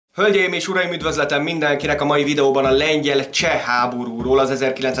Hölgyeim és uraim, üdvözletem mindenkinek! A mai videóban a lengyel-cseh háborúról, az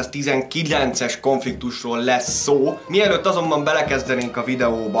 1919-es konfliktusról lesz szó. Mielőtt azonban belekezdenénk a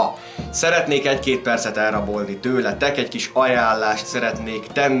videóba, szeretnék egy-két percet elrabolni tőletek, egy kis ajánlást szeretnék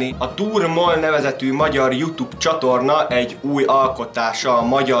tenni. A Turmol nevezetű magyar YouTube csatorna egy új alkotása, a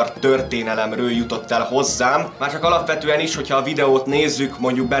magyar történelemről jutott el hozzám. Már csak alapvetően is, hogyha a videót nézzük,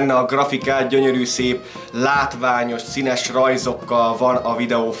 mondjuk benne a grafikát, gyönyörű, szép, látványos, színes rajzokkal van a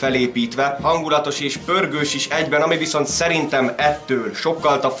videó felépítve, hangulatos és pörgős is egyben, ami viszont szerintem ettől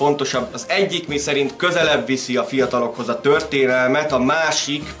sokkal fontosabb. Az egyik mi szerint közelebb viszi a fiatalokhoz a történelmet, a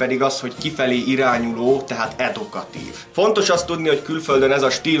másik pedig az, hogy kifelé irányuló, tehát edukatív. Fontos azt tudni, hogy külföldön ez a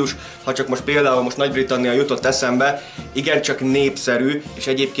stílus, ha csak most például Nagy-Britannia jutott eszembe, igencsak népszerű, és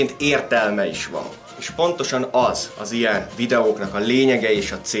egyébként értelme is van. És pontosan az ilyen videóknak a lényege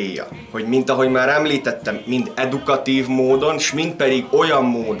és a célja, hogy mint ahogy már említettem, mind edukatív módon, s mind pedig olyan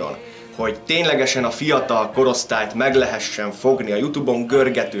módon, hogy ténylegesen a fiatal korosztályt meg lehessen fogni, a YouTube-on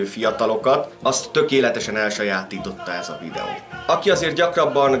görgető fiatalokat, azt tökéletesen elsajátította ez a videó. Aki azért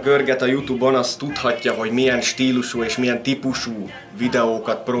gyakrabban görget a YouTube-on, az tudhatja, hogy milyen stílusú és milyen típusú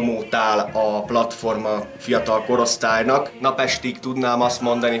videókat promótál a platforma fiatal korosztálynak. Napestig tudnám azt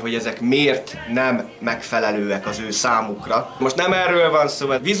mondani, hogy ezek miért nem megfelelőek az ő számukra. Most nem erről van szó,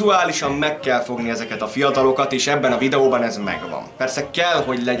 vizuálisan meg kell fogni ezeket a fiatalokat, és ebben a videóban ez megvan. Persze kell,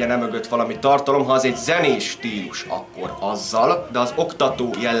 hogy legyen emögött valami tartalom, ha az egy zenés stílus, akkor azzal, de az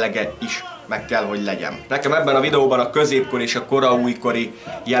oktató jellege is meg kell, hogy legyen. Nekem ebben a videóban a középkori és a koraújkori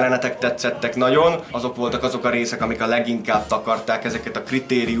jelenetek tetszettek nagyon. Azok voltak azok a részek, amik a leginkább takarták ezeket a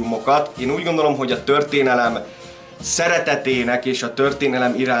kritériumokat. Én úgy gondolom, hogy a történelem szeretetének és a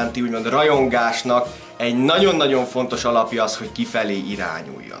történelem iránti úgymond rajongásnak egy nagyon-nagyon fontos alapja az, hogy kifelé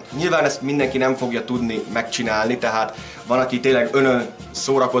irányuljon. Nyilván ezt mindenki nem fogja tudni megcsinálni, tehát van, aki tényleg önön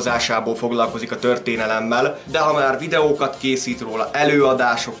szórakozásából foglalkozik a történelemmel, de ha már videókat készít róla,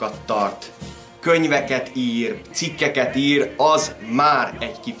 előadásokat tart, könyveket ír, cikkeket ír, az már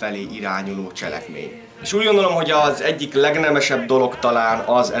egy kifelé irányuló cselekmény. És úgy gondolom, hogy az egyik legnemesebb dolog talán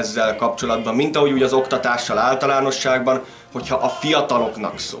az ezzel kapcsolatban, mint ahogy úgy az oktatással általánosságban, hogyha a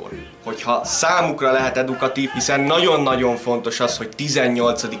fiataloknak szól, hogyha számukra lehet edukatív, hiszen nagyon-nagyon fontos az, hogy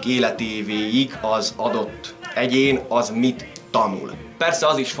 18. életévéig az adott egyén az mit tanul. Persze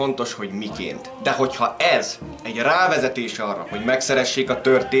az is fontos, hogy miként. De hogyha ez egy rávezetés arra, hogy megszeressék a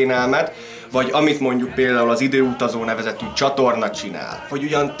történelmet, vagy amit mondjuk például az Időutazó nevezetű csatorna csinál, hogy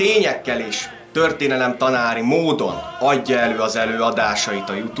ugyan tényekkel és történelem tanári módon adja elő az előadásait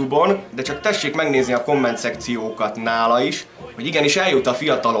a YouTube-on, de csak tessék megnézni a komment szekciókat nála is, hogy igenis eljut a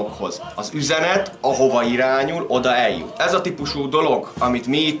fiatalokhoz. Az üzenet, ahova irányul, oda eljut. Ez a típusú dolog, amit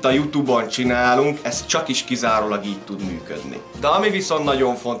mi itt a YouTube-on csinálunk, ez csak is kizárólag így tud működni. De ami viszont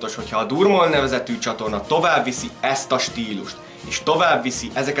nagyon fontos, hogyha a Turmol nevezetű csatorna tovább viszi ezt a stílust, és tovább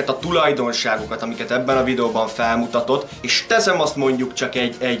viszi ezeket a tulajdonságokat, amiket ebben a videóban felmutatott, és teszem azt mondjuk csak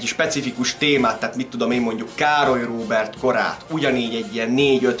egy specifikus témát, tehát mit tudom én, mondjuk Károly Róbert korát, ugyanígy egy ilyen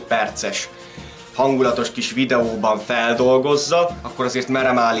 4-5 perces hangulatos kis videóban feldolgozza, akkor azért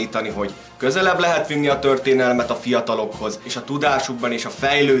merem állítani, hogy közelebb lehet vinni a történelmet a fiatalokhoz, és a tudásukban és a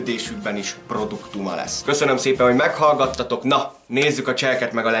fejlődésükben is produktuma lesz. Köszönöm szépen, hogy meghallgattatok, na, nézzük a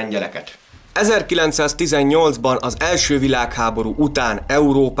cseheket meg a lengyeleket. 1918-ban az első világháború után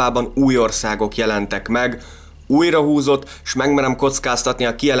Európában új országok jelentek meg, újrahúzott, és megmerem kockáztatni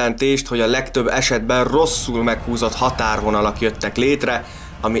a kijelentést, hogy a legtöbb esetben rosszul meghúzott határvonalak jöttek létre,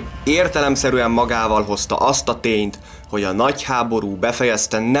 ami értelemszerűen magával hozta azt a tényt, hogy a nagy háború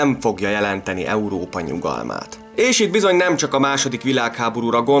befejezte nem fogja jelenteni Európa nyugalmát. És itt bizony nem csak a második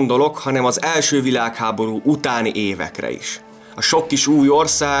világháborúra gondolok, hanem az első világháború utáni évekre is. A sok kis új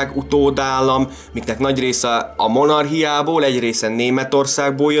ország, utódállam, miknek nagy része a monarchiából, egy része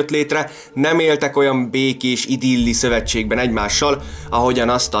Németországból jött létre, nem éltek olyan békés, idilli szövetségben egymással, ahogyan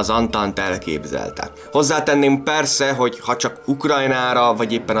azt az Entente elképzelte. Hozzátenném persze, hogy ha csak Ukrajnára,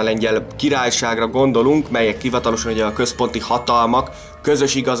 vagy éppen a Lengyel Királyságra gondolunk, melyek hivatalosan ugye a központi hatalmak,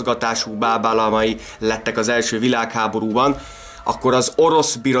 közös igazgatású bábállamai lettek az első világháborúban, akkor az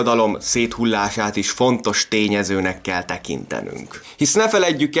orosz birodalom széthullását is fontos tényezőnek kell tekintenünk. Hisz ne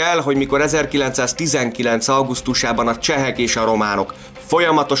feledjük el, hogy mikor 1919. augusztusában a csehek és a románok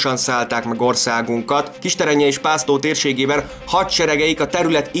folyamatosan szállták meg országunkat, Kisterenye és Pásztó térségében hadseregeik a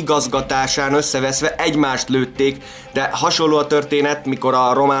terület igazgatásán összeveszve egymást lőtték, de hasonló a történet, mikor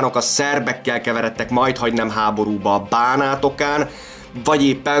a románok a szerbekkel keveredtek majdhogy háborúba a Bánátokán, vagy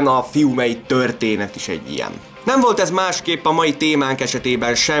éppen a fiumei történet is egy ilyen. Nem volt ez másképp a mai témánk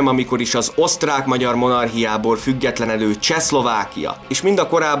esetében sem, amikor is az osztrák-magyar monarchiából függetlenedő Csehszlovákia, és mind a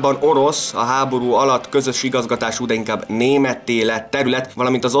korábban orosz, a háború alatt közös igazgatású, de inkább németté lett terület,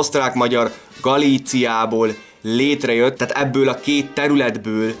 valamint az osztrák-magyar Galíciából létrejött, tehát ebből a két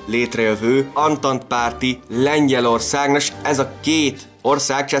területből létrejövő antantpárti Lengyelország. Nos, ez a két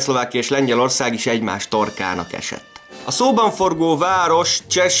ország, Csehszlovákia és Lengyelország is egymás torkának esett. A szóban forgó város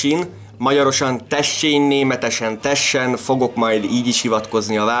Csesin, magyarosan Tessén, németesen Tessen, fogok majd így is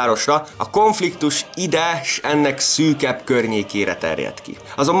hivatkozni a városra, a konfliktus ide s ennek szűkebb környékére terjed ki.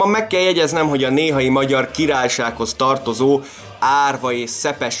 Azonban meg kell jegyeznem, hogy a néhai magyar királysághoz tartozó Árva és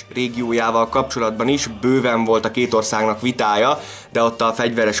Szepes régiójával kapcsolatban is bőven volt a két országnak vitája, de ott a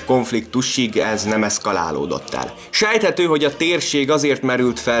fegyveres konfliktusig ez nem eszkalálódott el. Sejthető, hogy a térség azért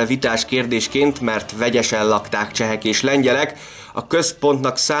merült fel vitás kérdésként, mert vegyesen lakták csehek és lengyelek, a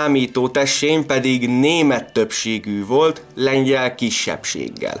központnak számító Tessén pedig német többségű volt, lengyel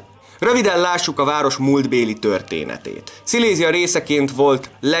kisebbséggel. Röviden lássuk a város múltbéli történetét. Szilézia részeként volt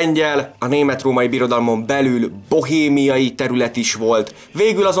lengyel, a német-római birodalmon belül bohémiai terület is volt,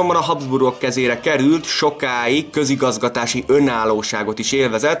 végül azonban a Habsburgok kezére került, sokáig közigazgatási önállóságot is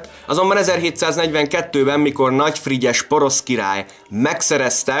élvezett, azonban 1742-ben, mikor Nagy Frigyes porosz király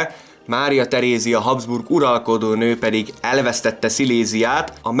megszerezte, Mária Terézia Habsburg uralkodónő pedig elvesztette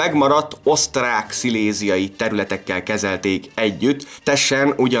Sziléziát, a megmaradt osztrák-sziléziai területekkel kezelték együtt,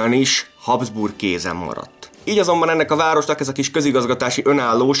 Tessen ugyanis Habsburg kézen maradt. Így azonban ennek a városnak ez a kis közigazgatási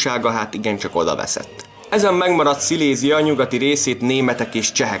önállósága hát igencsak odaveszett. Ezen megmaradt Szilézia nyugati részét németek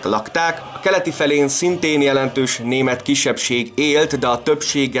és csehek lakták, a keleti felén szintén jelentős német kisebbség élt, de a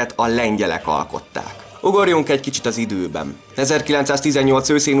többséget a lengyelek alkották. Ugorjunk egy kicsit az időben. 1918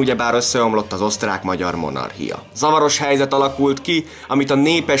 őszén ugyebár összeomlott az osztrák-magyar monarchia. Zavaros helyzet alakult ki, amit a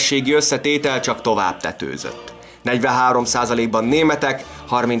népességi összetétel csak tovább tetőzött. 43%-ban németek,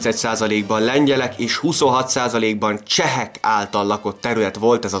 31%-ban lengyelek és 26%-ban csehek által lakott terület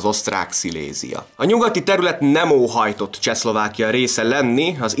volt ez az osztrák-Szilézia. A nyugati terület nem óhajtott Csehszlovákia része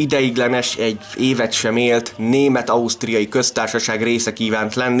lenni, az ideiglenes, egy évet sem élt német-ausztriai köztársaság része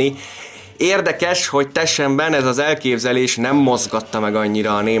kívánt lenni. Érdekes, hogy Tessenben ez az elképzelés nem mozgatta meg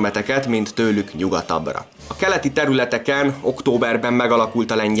annyira a németeket, mint tőlük nyugatabbra. A keleti területeken októberben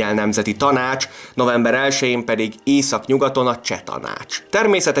megalakult a Lengyel Nemzeti Tanács, november 1-én pedig északnyugaton a Cseh Tanács.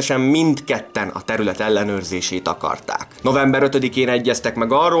 Természetesen mindketten a terület ellenőrzését akarták. November 5-én egyeztek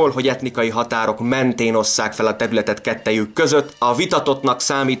meg arról, hogy etnikai határok mentén osszák fel a területet kettejük között, a vitatottnak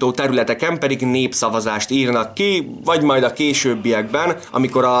számító területeken pedig népszavazást írnak ki, vagy majd a későbbiekben,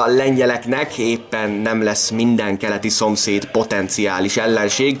 amikor a lengyeleknek éppen nem lesz minden keleti szomszéd potenciális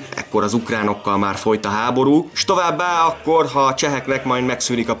ellenség, ekkor az ukránokkal már folyt a háború, és továbbá akkor, ha a cseheknek majd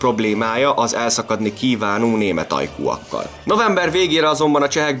megszűnik a problémája az elszakadni kívánó német ajkúakkal. November végére azonban a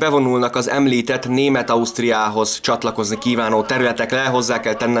csehek bevonulnak az említett Német-Ausztriához csatlakozni kívánó területekre, hozzá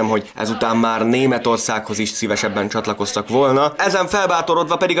kell tennem, hogy ezután már Németországhoz is szívesebben csatlakoztak volna. Ezen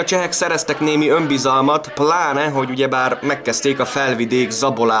felbátorodva pedig a csehek szereztek némi önbizalmat, pláne, hogy ugyebár megkezdték a felvidék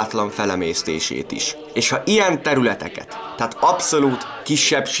zabolátlan felemésztését is. És ha ilyen területeket, tehát abszolút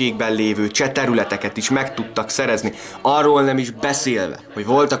kisebbségben lévő cseh területeket is meg tudtak szerezni, arról nem is beszélve, hogy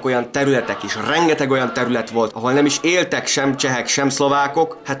voltak olyan területek is, rengeteg olyan terület volt, ahol nem is éltek sem csehek, sem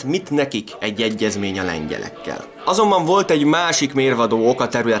szlovákok, hát mit nekik egy egyezmény a lengyelekkel? Azonban volt egy másik mérvadó ok a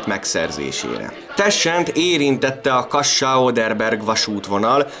terület megszerzésére. Tessent érintette a Kassai-Oderberg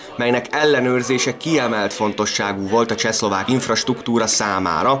vasútvonal, melynek ellenőrzése kiemelt fontosságú volt a csehszlovák infrastruktúra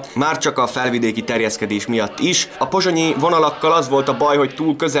számára, már csak a felvidéki terjeszkedés miatt is. A pozsonyi vonalakkal az volt a baj, hogy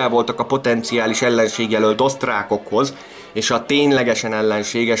túl közel voltak a potenciális ellenségjelölt osztrákokhoz, és a ténylegesen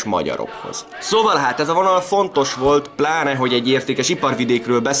ellenséges magyarokhoz. Szóval hát ez a vonal fontos volt, pláne, hogy egy értékes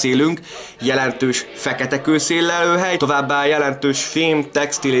iparvidékről beszélünk, jelentős fekete kőszéllelőhely, továbbá jelentős fém,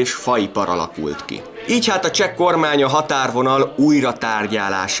 textil és faipar alakult ki. Így hát a cseh kormány a határvonal újra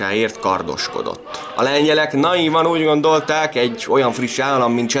tárgyalásáért kardoskodott. A lengyelek naívan úgy gondolták, egy olyan friss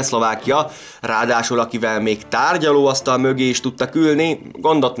állam, mint Csehszlovákia, ráadásul akivel még tárgyalóasztal mögé is tudtak ülni,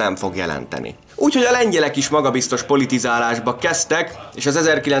 gondot nem fog jelenteni. Úgyhogy a lengyelek is magabiztos politizálásba kezdtek, és az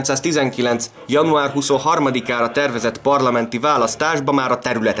 1919. január 23-ára tervezett parlamenti választásba már a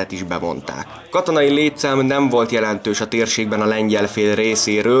területet is bevonták. Katonai létszám nem volt jelentős a térségben a lengyel fél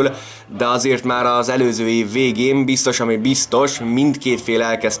részéről, de azért már az előző év végén biztos, ami biztos, mindkét fél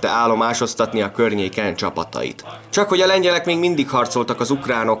elkezdte állomásoztatni a környéken csapatait. Csak hogy a lengyelek még mindig harcoltak az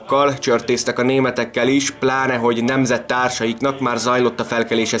ukránokkal, csörtéztek a németekkel is, pláne hogy nemzettársaiknak már zajlott a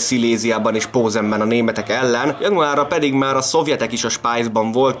felkelése Sziléziában és Pózenben a németek ellen, januárra pedig már a szovjetek is a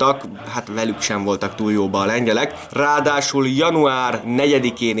Spice-ban voltak, hát velük sem voltak túl jóba a lengyelek, ráadásul január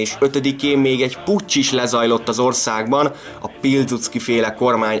 4-én és 5-én még egy puccs is lezajlott az országban a Pilsudski féle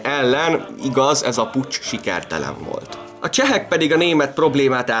kormány ellen, igaz, ez a puccs sikertelen volt. A csehek pedig a német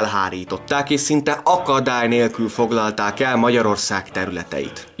problémát elhárították, és szinte akadály nélkül foglalták el Magyarország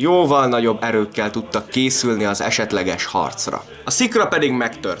területeit. Jóval nagyobb erőkkel tudtak készülni az esetleges harcra. A szikra pedig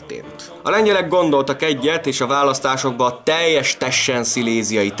megtörtént. A lengyelek gondoltak egyet, és a választásokba a teljes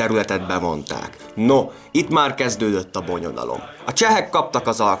tessen-sziléziai területet bevonták. No, itt már kezdődött a bonyodalom. A csehek kaptak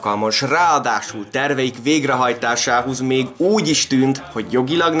az alkalmon, s ráadásul terveik végrehajtásához még úgy is tűnt, hogy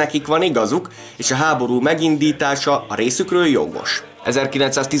jogilag nekik van igazuk, és a háború megindítása a részükről jogos.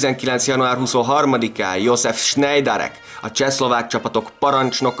 1919. január 23-án József Schneiderek, a csehszlovák csapatok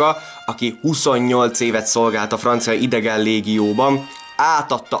parancsnoka, aki 28 évet szolgált a francia idegen légióban,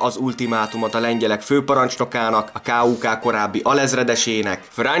 átadta az ultimátumot a lengyelek főparancsnokának, a KUK korábbi alezredesének,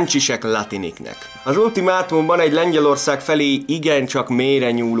 František Latiniknek. Az ultimátumban egy Lengyelország felé igencsak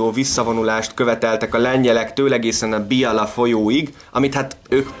mélyre nyúló visszavonulást követeltek a lengyelektől egészen a Biala folyóig, amit hát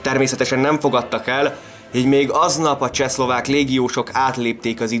ők természetesen nem fogadtak el, így még aznap a csehszlovák légiósok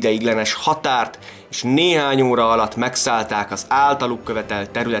átlépték az ideiglenes határt, és néhány óra alatt megszállták az általuk követelt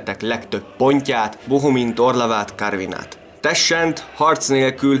területek legtöbb pontját, Bohumint, Orlavát, Karvinát. Tessent harc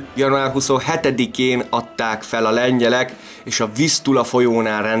nélkül január 27-én adták fel a lengyelek, és a Visztula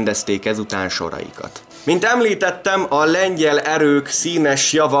folyónál rendezték ezután soraikat. Mint említettem, a lengyel erők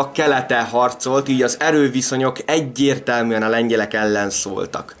színes java keleten harcolt, így az erőviszonyok egyértelműen a lengyelek ellen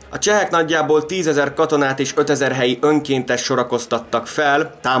szóltak. A csehek nagyjából 10 000 katonát és 5000 helyi önkéntes sorakoztattak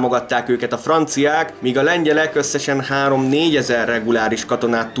fel, támogatták őket a franciák, míg a lengyelek összesen 3-4 ezer reguláris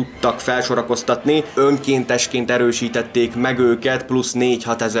katonát tudtak felsorakoztatni, önkéntesként erősítették meg őket plusz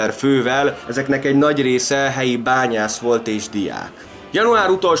 4-6 ezer fővel, ezeknek egy nagy része helyi bányász volt és diák. Január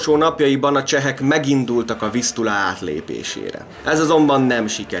utolsó napjaiban a csehek megindultak a Visztula átlépésére. Ez azonban nem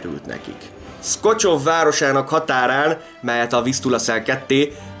sikerült nekik. Skocsov városának határán, melyet a Visztula szel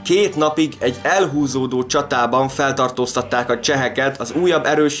ketté, 2 napig egy elhúzódó csatában feltartóztatták a cseheket, az újabb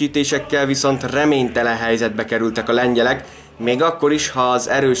erősítésekkel viszont reménytelen helyzetbe kerültek a lengyelek, még akkor is, ha az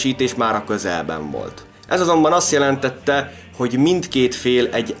erősítés már a közelben volt. Ez azonban azt jelentette, hogy mindkét fél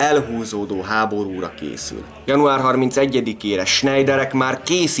egy elhúzódó háborúra készül. Január 31-ére Schneiderek már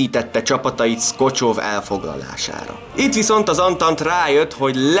készítette csapatait Skocsov elfoglalására. Itt viszont az Antant rájött,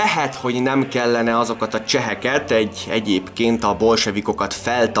 hogy lehet, hogy nem kellene azokat a cseheket, egyébként a bolsevikokat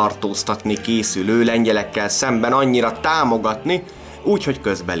feltartóztatni készülő lengyelekkel szemben annyira támogatni, úgyhogy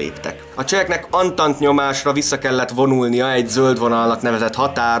közbeléptek. A cseheknek Antant nyomásra vissza kellett vonulnia egy zöld vonalnak nevezett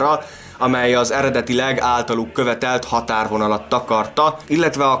határra, amely az eredetileg általuk követelt határvonalat takarta,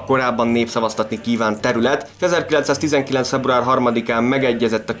 illetve a korábban népszavaztatni kívánt terület. 1919. február 3-án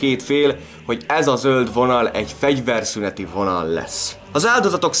megegyezett a két fél, hogy ez a zöld vonal egy fegyverszüneti vonal lesz. Az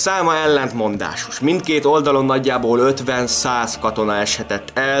áldozatok száma ellentmondásos. Mindkét oldalon nagyjából 50-100 katona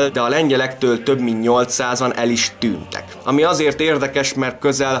eshetett el, de a lengyelektől több mint 800-an el is tűntek. Ami azért érdekes, mert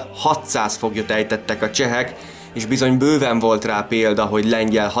közel 600 foglyot ejtettek a csehek, és bizony bőven volt rá példa, hogy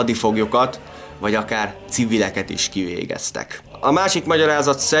lengyel hadifoglyokat, vagy akár civileket is kivégeztek. A másik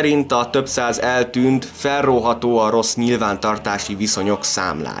magyarázat szerint a több száz eltűnt felróható a rossz nyilvántartási viszonyok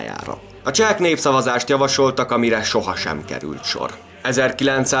számlájára. A csehek népszavazást javasoltak, amire sohasem került sor.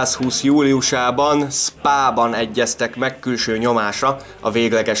 1920. júliusában Spában egyeztek meg külső nyomásra a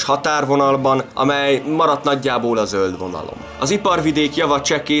végleges határvonalban, amely maradt nagyjából a zöld vonalon. Az iparvidék java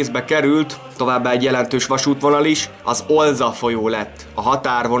cseh kézbe került, továbbá egy jelentős vasútvonal is, az Olza folyó lett a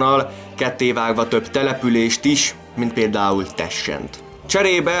határvonal, kettévágva több települést is, mint például Tessent.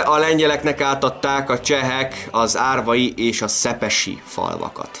 Cserébe a lengyeleknek átadták a csehek az árvai és a szepesi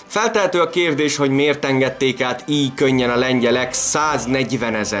falvakat. Feltehető a kérdés, hogy miért engedték át így könnyen a lengyelek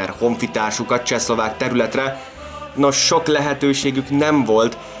 140 000 honfitársukat csehszlovák területre. Nos, sok lehetőségük nem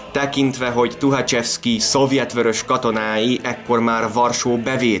volt, tekintve, hogy Tuhacsevszki szovjetvörös katonái ekkor már Varsó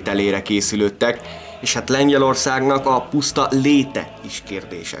bevételére készülődtek, és hát Lengyelországnak a puszta léte is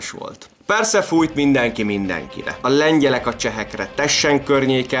kérdéses volt. Persze fújt mindenki mindenkire. A lengyelek a csehekre Tessen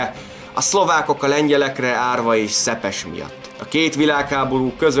környéke, a szlovákok a lengyelekre Árva és Szepes miatt. A két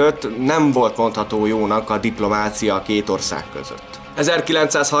világháború között nem volt mondható jónak a diplomácia a két ország között.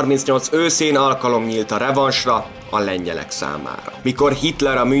 1938 őszén alkalom nyílt a revansra a lengyelek számára. Mikor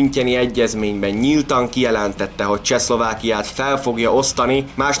Hitler a müncheni egyezményben nyíltan kijelentette, hogy Csehszlovákiát fel fogja osztani,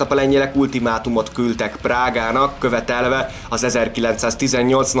 másnap a lengyelek ultimátumot küldtek Prágának, követelve az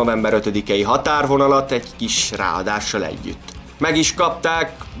 1918. november 5-i határvonalat egy kis ráadással együtt. Meg is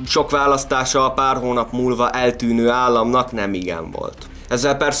kapták, sok választása a pár hónap múlva eltűnő államnak nem igen volt.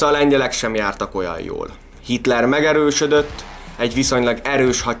 Ezzel persze a lengyelek sem jártak olyan jól. Hitler megerősödött, egy viszonylag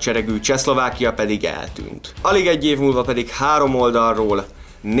erős hadseregű Csehszlovákia pedig eltűnt. Alig egy év múlva pedig három oldalról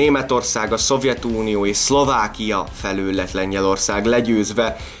Németország, a Szovjetunió és Szlovákia felől lett Lengyelország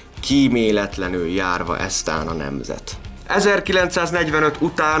legyőzve, kíméletlenül járva eztán a nemzet. 1945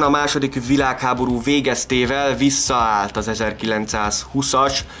 után a második világháború végeztével visszaállt az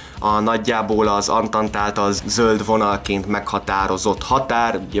 1920-as, a nagyjából az Antant által zöld vonalként meghatározott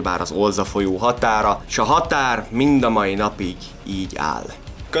határ, ugyebár az Olza folyó határa, és a határ mind a mai napig így áll.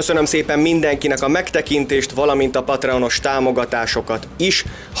 Köszönöm szépen mindenkinek a megtekintést, valamint a Patreonos támogatásokat is.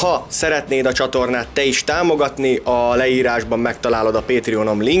 Ha szeretnéd a csatornát te is támogatni, a leírásban megtalálod a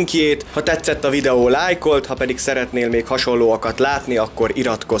Patreonom linkjét. Ha tetszett a videó, lájkold, ha pedig szeretnél még hasonlóakat látni, akkor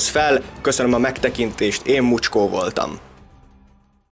iratkozz fel. Köszönöm a megtekintést, én Mucskó voltam.